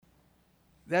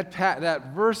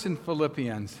that verse in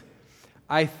Philippians,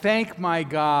 I thank my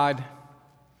God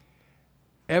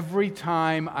every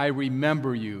time I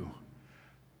remember you,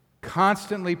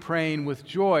 constantly praying with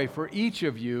joy for each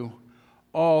of you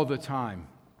all the time.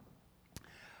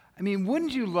 I mean,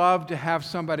 wouldn't you love to have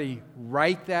somebody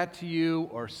write that to you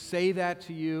or say that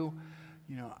to you?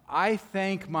 You know, I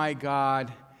thank my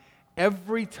God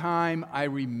every time I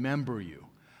remember you.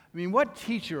 I mean, what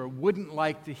teacher wouldn't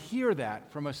like to hear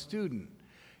that from a student?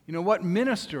 You know, what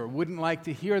minister wouldn't like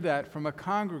to hear that from a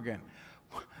congregant?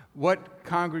 What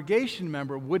congregation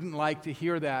member wouldn't like to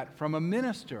hear that from a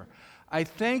minister? I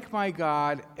thank my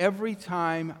God every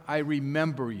time I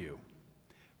remember you,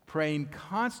 praying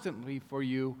constantly for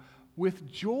you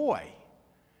with joy.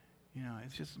 You know,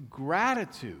 it's just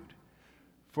gratitude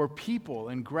for people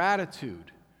and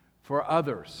gratitude for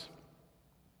others.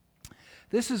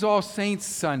 This is All Saints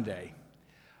Sunday.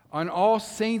 On All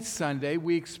Saints Sunday,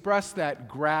 we express that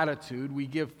gratitude. We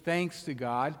give thanks to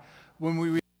God when we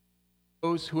remember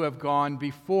those who have gone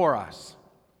before us.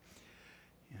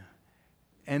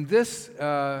 And this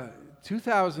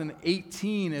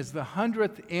 2018 is the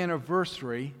 100th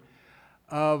anniversary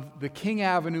of the King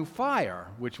Avenue fire,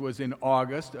 which was in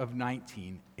August of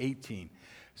 1918.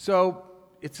 So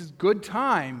it's a good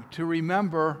time to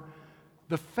remember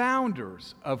the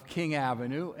founders of King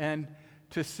Avenue and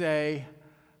to say,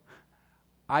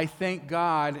 I thank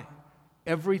God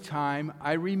every time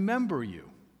I remember you.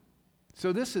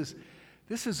 So this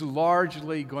is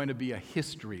largely going to be a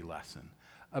history lesson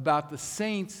about the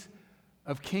saints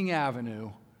of King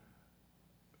Avenue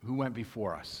who went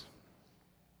before us.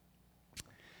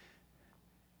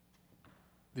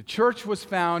 The church was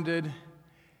founded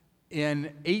in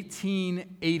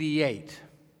 1888.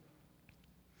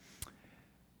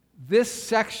 This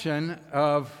section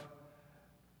of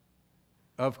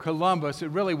Columbus, it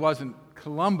really wasn't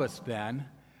Columbus then,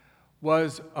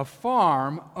 was a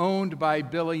farm owned by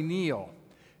Billy Neal.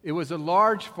 It was a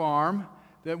large farm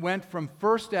that went from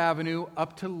First Avenue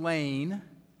up to Lane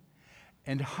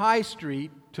and High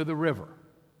Street to the river.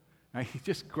 Now, you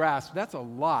just grasp, that's a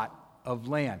lot of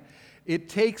land. It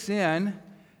takes in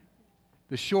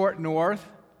the Short North,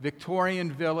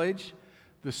 Victorian Village,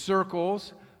 the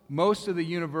Circles, most of the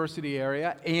university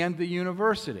area, and the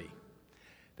university.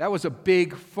 That was a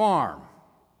big farm.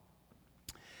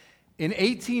 In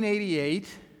 1888,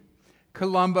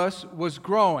 Columbus was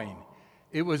growing.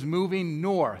 It was moving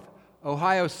north.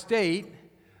 Ohio State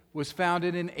was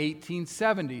founded in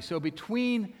 1870. So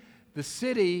between the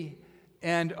city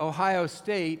and Ohio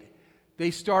State,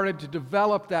 they started to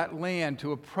develop that land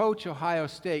to approach Ohio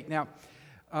State. Now,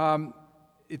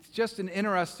 it's just an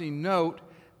interesting note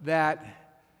that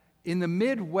in the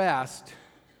Midwest,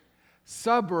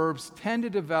 suburbs tend to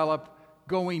develop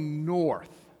going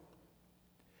north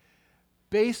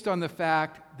based on the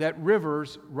fact that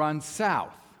rivers run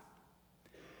south.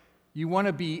 You want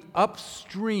to be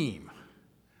upstream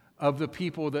of the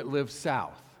people that live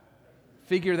south.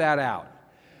 Figure that out.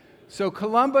 So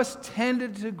Columbus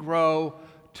tended to grow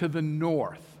to the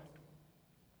north.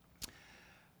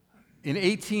 In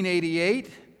 1888,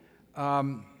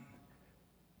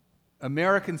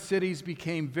 American cities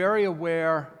became very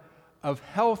aware of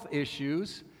health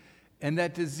issues and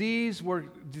that diseases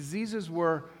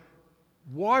were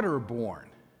waterborne.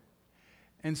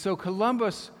 And so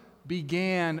Columbus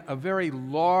began a very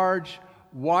large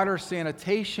water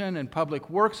sanitation and public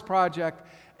works project,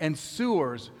 and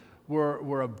sewers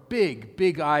were a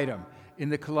big item in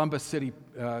the Columbus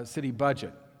city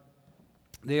budget.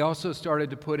 They also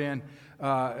started to put in,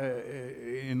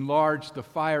 enlarge the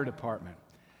fire department.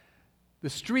 The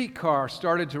streetcar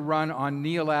started to run on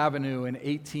Neal Avenue in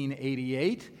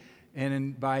 1888,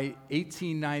 and by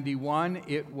 1891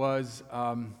 it was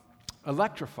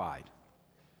electrified.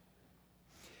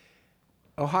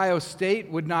 Ohio State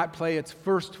would not play its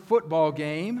first football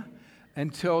game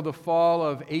until the fall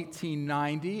of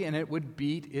 1890, and it would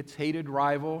beat its hated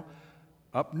rival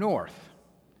up north.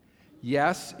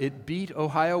 Yes, it beat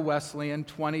Ohio Wesleyan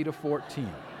 20-14.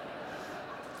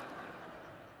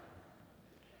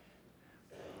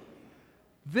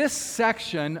 This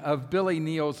section of Billy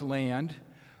Neal's land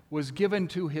was given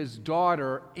to his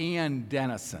daughter, Ann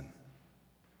Dennison.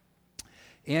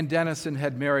 Ann Dennison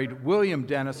had married William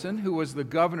Dennison, who was the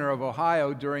governor of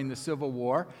Ohio during the Civil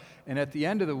War, and at the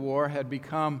end of the war had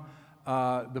become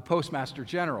the Postmaster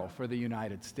General for the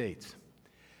United States.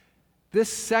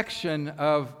 This section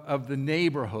of the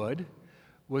neighborhood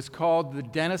was called the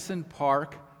Dennison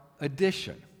Park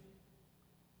Addition.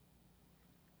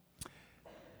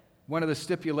 One of the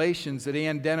stipulations that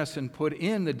Ann Dennison put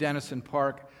in the Dennison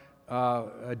Park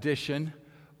Addition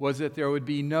was that there would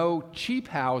be no cheap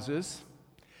houses,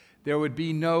 there would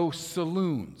be no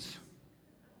saloons.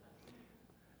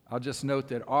 I'll just note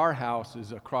that our house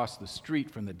is across the street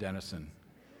from the Denison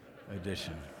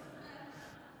addition.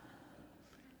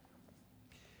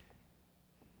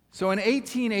 So in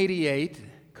 1888,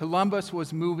 Columbus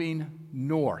was moving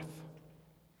north.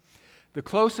 The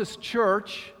closest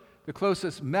church, the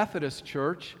closest Methodist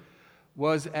church,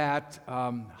 was at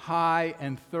High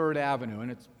and 3rd Avenue,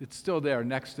 and it's still there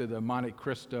next to the Monte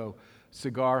Cristo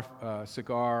cigar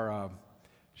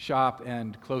shop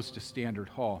and close to Standard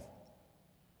Hall.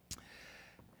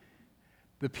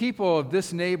 The people of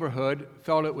this neighborhood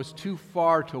felt it was too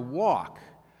far to walk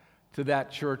to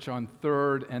that church on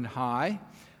 3rd and High.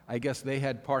 I guess they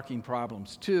had parking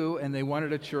problems too, and they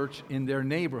wanted a church in their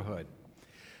neighborhood.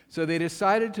 So they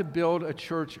decided to build a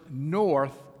church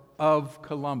north of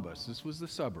Columbus. This was the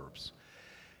suburbs.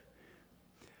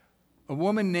 A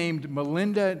woman named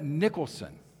Melinda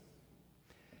Nicholson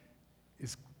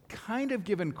is kind of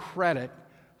given credit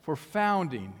for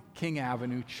founding King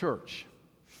Avenue Church.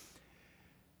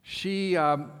 She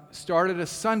started a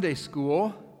Sunday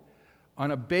school on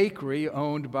a bakery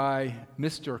owned by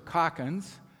Mr.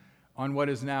 Cockins on what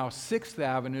is now 6th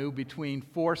Avenue between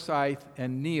Forsyth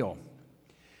and Neal.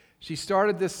 She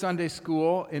started this Sunday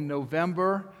school in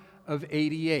November of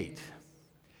 88,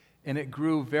 and it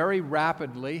grew very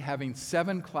rapidly, having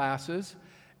 7 classes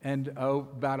and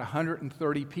about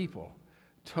 130 people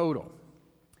total.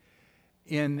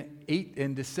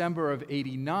 In December of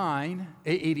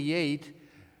 88,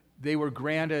 they were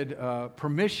granted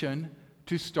permission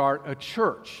to start a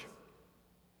church.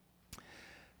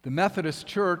 The Methodist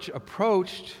Church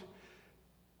approached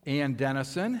Ann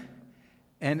Denison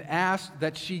and asked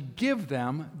that she give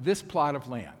them this plot of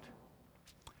land.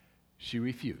 She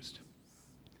refused.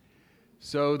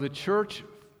 So the church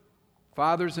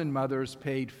fathers and mothers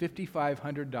paid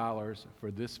 $5,500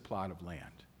 for this plot of land.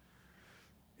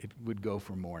 It would go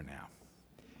for more now.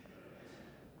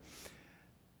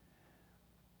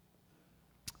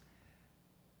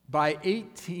 By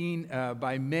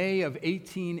May of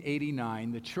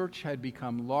 1889, the church had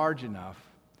become large enough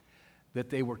that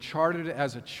they were chartered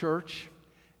as a church,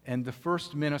 and the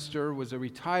first minister was a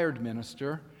retired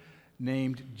minister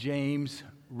named James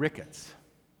Ricketts.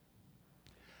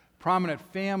 Prominent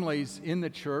families in the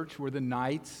church were the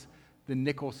Knights, the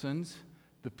Nicholsons,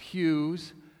 the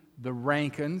Pughs, the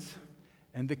Rankins,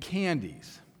 and the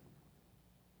Candys.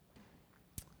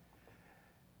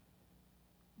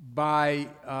 By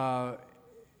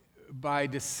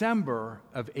December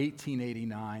of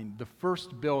 1889, the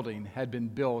first building had been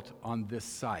built on this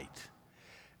site,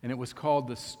 and it was called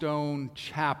the Stone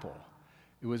Chapel.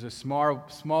 It was a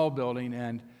small building,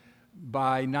 and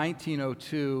by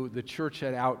 1902, the church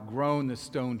had outgrown the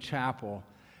Stone Chapel,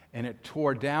 and it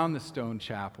tore down the Stone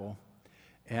Chapel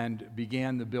and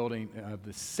began the building of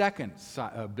the second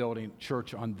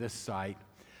church on this site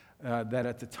that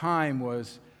at the time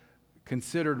was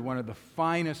considered one of the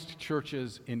finest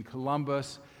churches in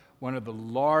Columbus, one of the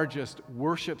largest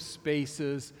worship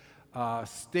spaces,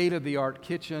 state-of-the-art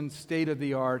kitchen,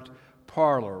 state-of-the-art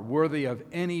parlor, worthy of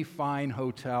any fine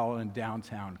hotel in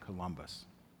downtown Columbus.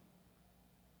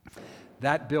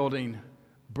 That building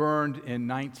burned in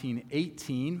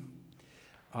 1918.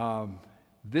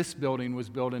 This building was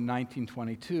built in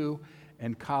 1922,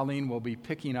 and Colleen will be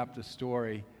picking up the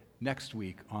story next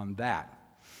week on that.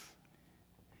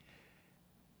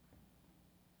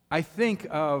 I think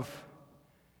of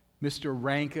Mr.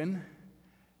 Rankin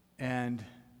and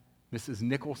Mrs.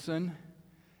 Nicholson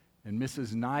and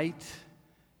Mrs. Knight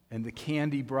and the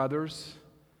Candy brothers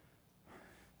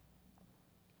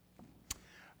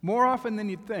more often than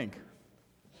you'd think.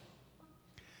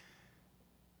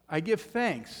 I give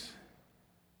thanks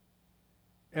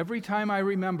every time I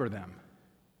remember them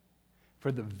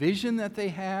for the vision that they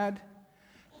had,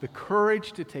 the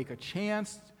courage to take a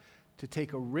chance, to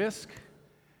take a risk,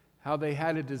 how they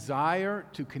had a desire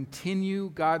to continue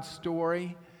God's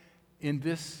story in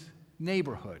this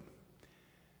neighborhood.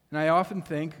 And I often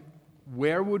think,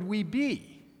 where would we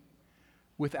be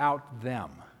without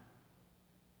them?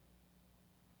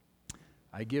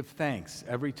 I give thanks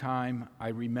every time I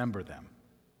remember them.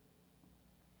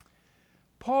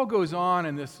 Paul goes on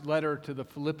in this letter to the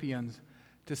Philippians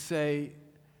to say,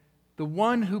 the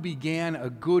one who began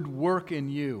a good work in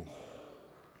you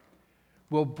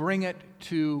will bring it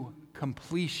to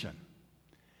completion.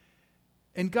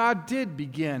 And God did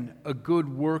begin a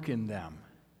good work in them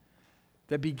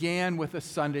that began with a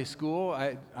Sunday school.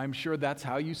 I'm sure that's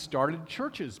how you started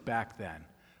churches back then,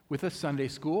 with a Sunday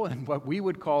school and what we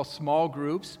would call small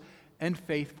groups and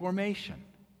faith formation.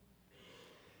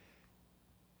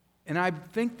 And I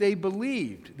think they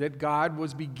believed that God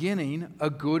was beginning a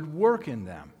good work in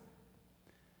them,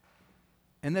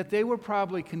 and that they were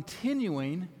probably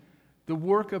continuing the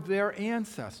work of their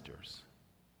ancestors.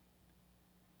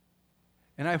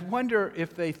 And I wonder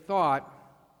if they thought,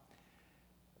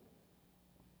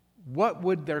 what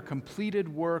would their completed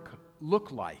work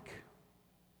look like?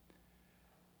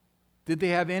 Did they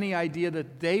have any idea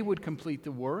that they would complete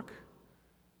the work?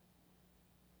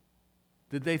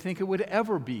 Did they think it would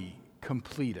ever be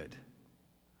completed?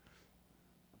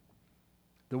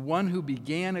 The one who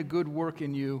began a good work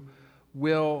in you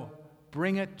will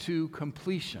bring it to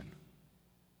completion.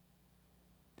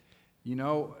 You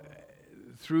know,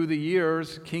 through the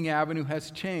years, King Avenue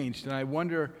has changed, and I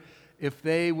wonder if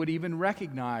they would even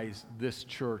recognize this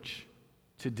church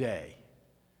today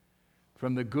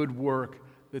from the good work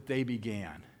that they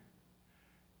began.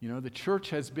 You know, the church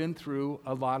has been through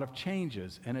a lot of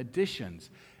changes and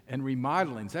additions and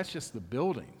remodelings. That's just the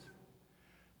buildings.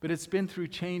 But it's been through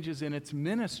changes in its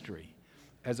ministry.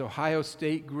 As Ohio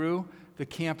State grew, the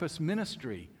campus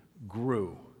ministry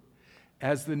grew.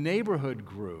 As the neighborhood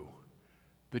grew,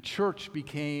 the church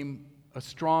became a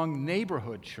strong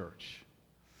neighborhood church.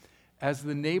 As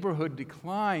the neighborhood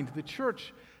declined, the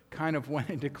church kind of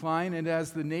went in decline, and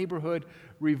as the neighborhood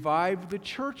revived, the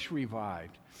church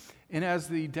revived. And as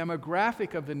the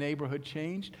demographic of the neighborhood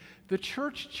changed, the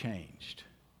church changed.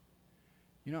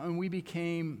 You know, and we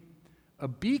became a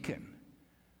beacon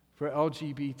for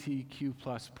LGBTQ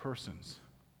plus persons.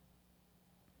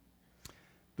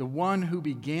 The one who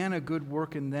began a good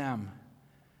work in them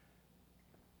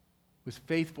was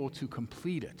faithful to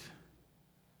complete it.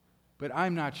 But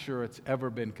I'm not sure it's ever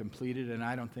been completed, and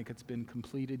I don't think it's been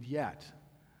completed yet.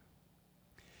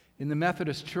 In the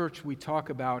Methodist Church, we talk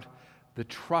about the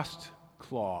trust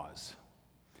clause.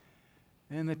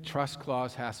 And the trust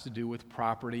clause has to do with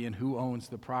property and who owns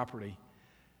the property.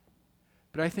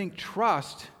 But I think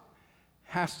trust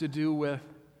has to do with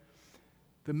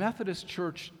the Methodist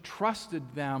Church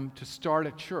trusted them to start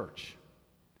a church.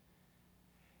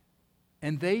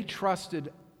 And they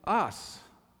trusted us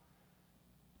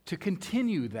to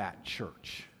continue that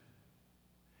church.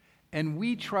 And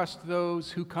we trust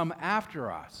those who come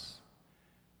after us.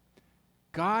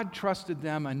 God trusted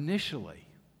them initially.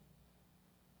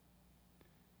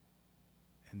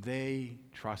 And they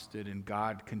trusted, and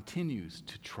God continues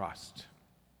to trust.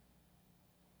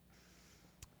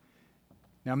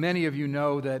 Now, many of you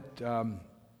know that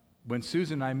when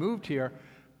Susan and I moved here,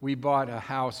 we bought a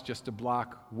house just a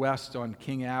block west on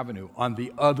King Avenue, on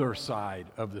the other side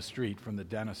of the street from the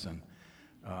Denison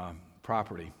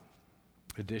property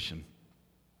addition.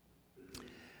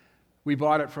 We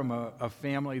bought it from a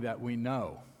family that we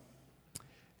know.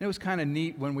 And it was kind of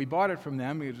neat when we bought it from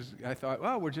them. I thought,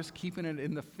 well, we're just keeping it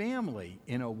in the family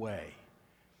in a way.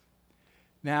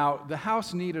 Now, the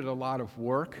house needed a lot of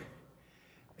work,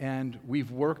 and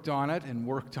we've worked on it,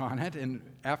 and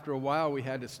after a while we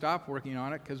had to stop working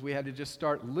on it because we had to just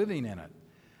start living in it.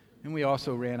 And we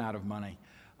also ran out of money.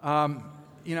 And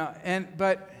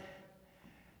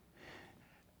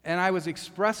I was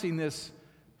expressing this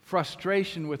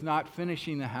frustration with not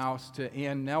finishing the house to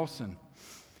Ann Nelson.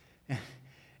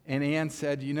 And Ann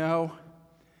said, you know,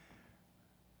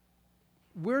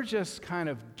 we're just kind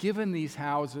of given these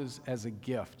houses as a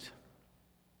gift.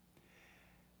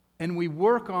 And we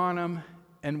work on them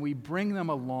and we bring them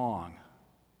along.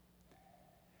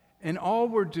 And all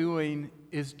we're doing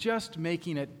is just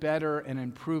making it better and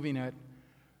improving it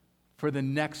for the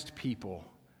next people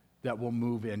that will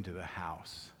move into the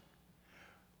house.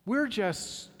 We're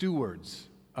just stewards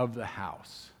of the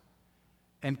house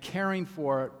and caring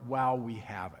for it while we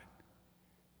have it.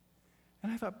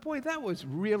 And I thought, boy, that was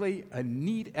really a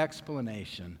neat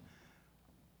explanation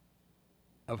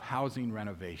of housing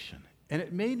renovation. And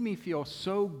it made me feel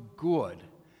so good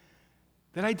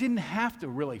that I didn't have to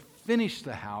really finish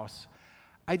the house.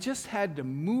 I just had to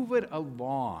move it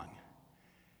along.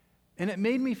 And it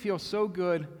made me feel so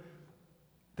good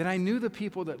that I knew the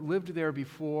people that lived there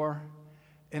before,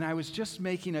 and I was just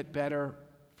making it better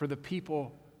for the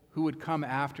people who would come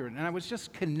after it. And I was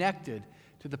just connected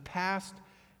to the past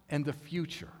and the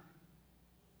future.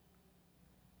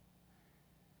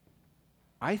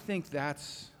 I think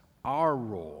that's our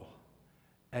role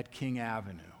at King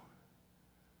Avenue.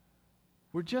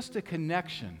 We're just a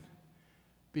connection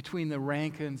between the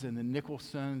Rankins and the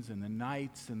Nicholsons and the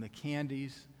Knights and the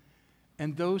Candys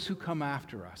and those who come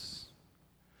after us.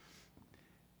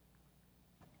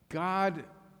 God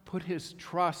put his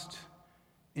trust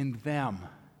in them,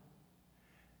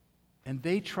 and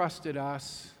they trusted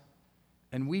us,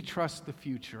 and we trust the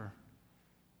future.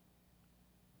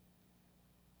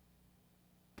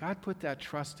 God put that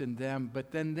trust in them,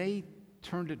 but then they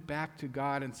turned it back to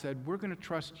God and said, we're going to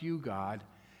trust you, God,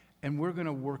 and we're going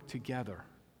to work together.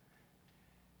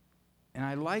 And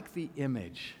I like the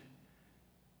image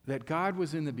that God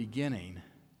was in the beginning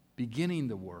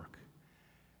the work,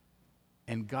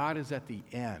 and God is at the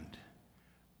end,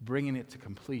 bringing it to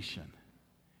completion.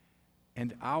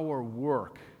 And our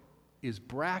work is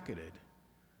bracketed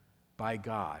by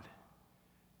God,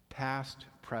 past,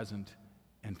 present,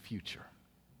 and future.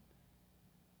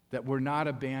 That we're not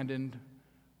abandoned,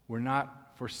 we're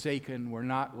not forsaken, we're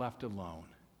not left alone.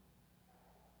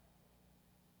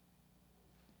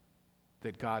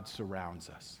 That God surrounds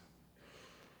us.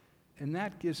 And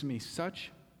that gives me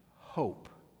such hope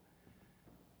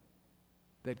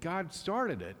that God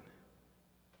started it,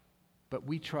 but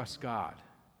we trust God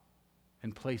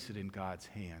and place it in God's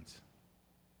hands.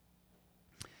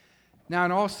 Now,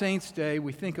 on All Saints' Day,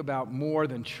 we think about more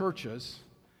than churches.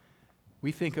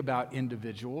 We think about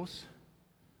individuals.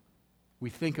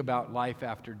 We think about life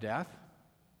after death.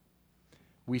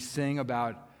 We sing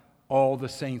about all the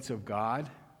saints of God.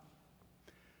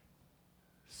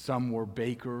 Some were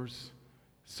bakers,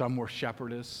 some were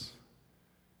shepherdess,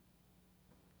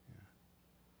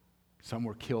 some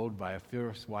were killed by a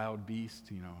fierce wild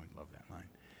beast. I love that line.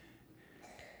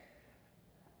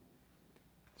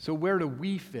 So where do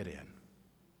we fit in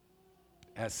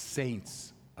as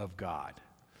saints of God?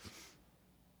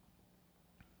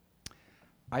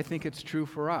 I think it's true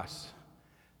for us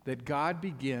that God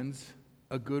begins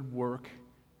a good work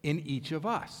in each of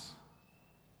us,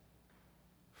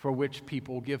 for which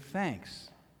people give thanks.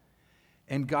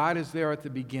 And God is there at the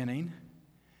beginning,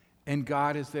 and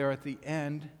God is there at the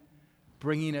end,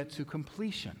 bringing it to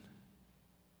completion.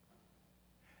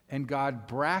 And God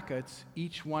brackets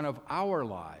each one of our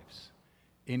lives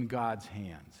in God's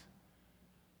hands.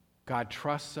 God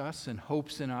trusts us and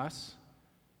hopes in us,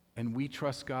 and we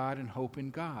trust God and hope in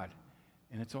God.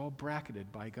 And it's all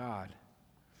bracketed by God.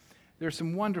 There's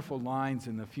some wonderful lines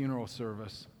in the funeral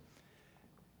service.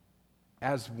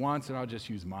 As once, and I'll just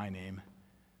use my name,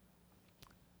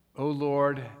 O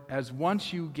Lord, as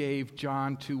once you gave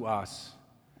John to us,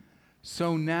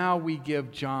 so now we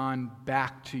give John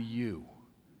back to you.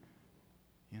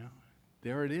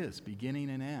 There it is,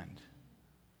 beginning and end.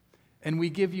 And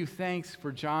we give you thanks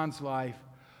for John's life,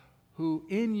 who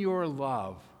in your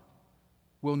love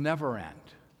will never end.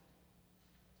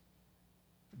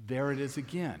 There it is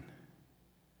again,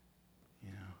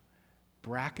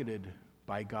 bracketed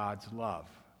by God's love,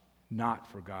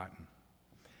 not forgotten.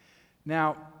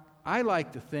 Now, I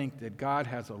like to think that God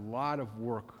has a lot of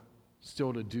work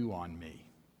still to do on me.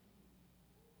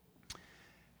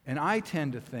 And I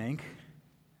tend to think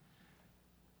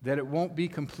that it won't be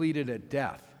completed at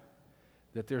death,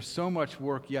 that there's so much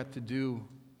work yet to do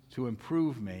to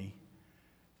improve me,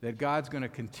 that God's going to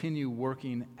continue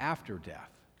working after death,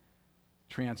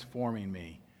 transforming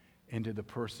me into the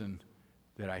person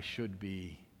that I should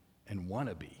be and want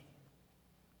to be.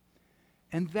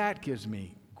 And that gives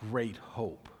me great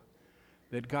hope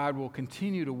that God will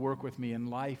continue to work with me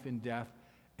in life and death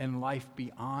and life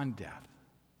beyond death.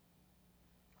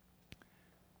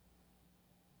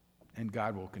 And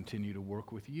God will continue to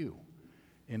work with you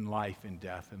in life and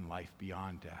death and life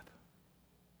beyond death.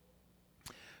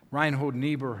 Reinhold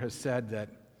Niebuhr has said that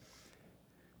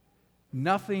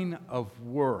nothing of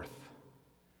worth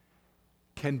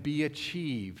can be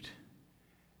achieved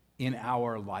in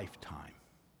our lifetime.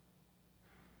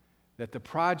 That the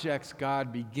projects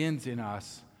God begins in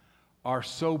us are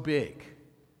so big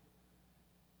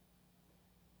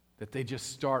that they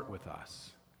just start with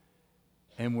us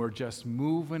and we're just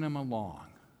moving them along.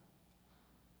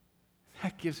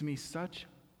 That gives me such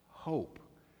hope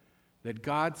that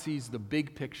God sees the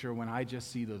big picture when I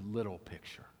just see the little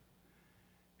picture.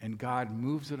 And God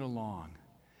moves it along.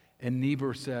 And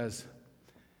Niebuhr says,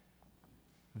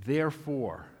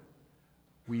 therefore,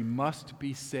 we must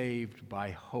be saved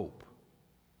by hope,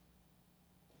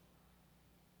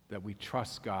 that we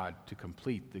trust God to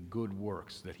complete the good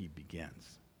works that he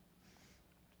begins.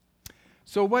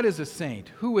 So what is a saint?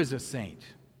 Who is a saint?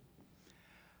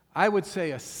 I would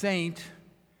say a saint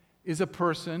is a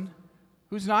person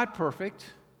who's not perfect,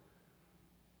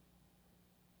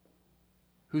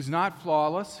 who's not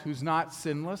flawless, who's not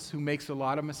sinless, who makes a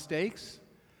lot of mistakes,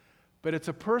 but it's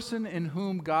a person in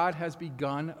whom God has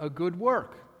begun a good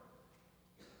work.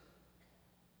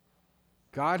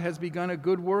 God has begun a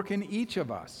good work in each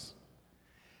of us.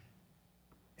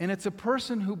 And it's a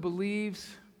person who believes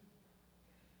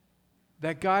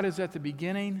that God is at the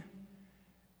beginning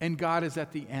and God is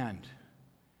at the end.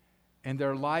 And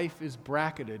their life is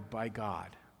bracketed by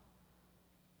God.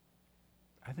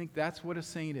 I think that's what a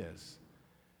saint is.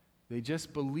 They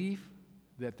just believe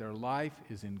that their life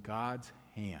is in God's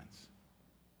hands.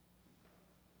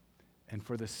 And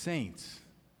for the saints,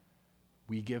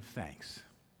 we give thanks.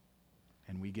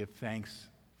 And we give thanks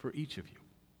for each of you.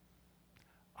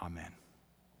 Amen.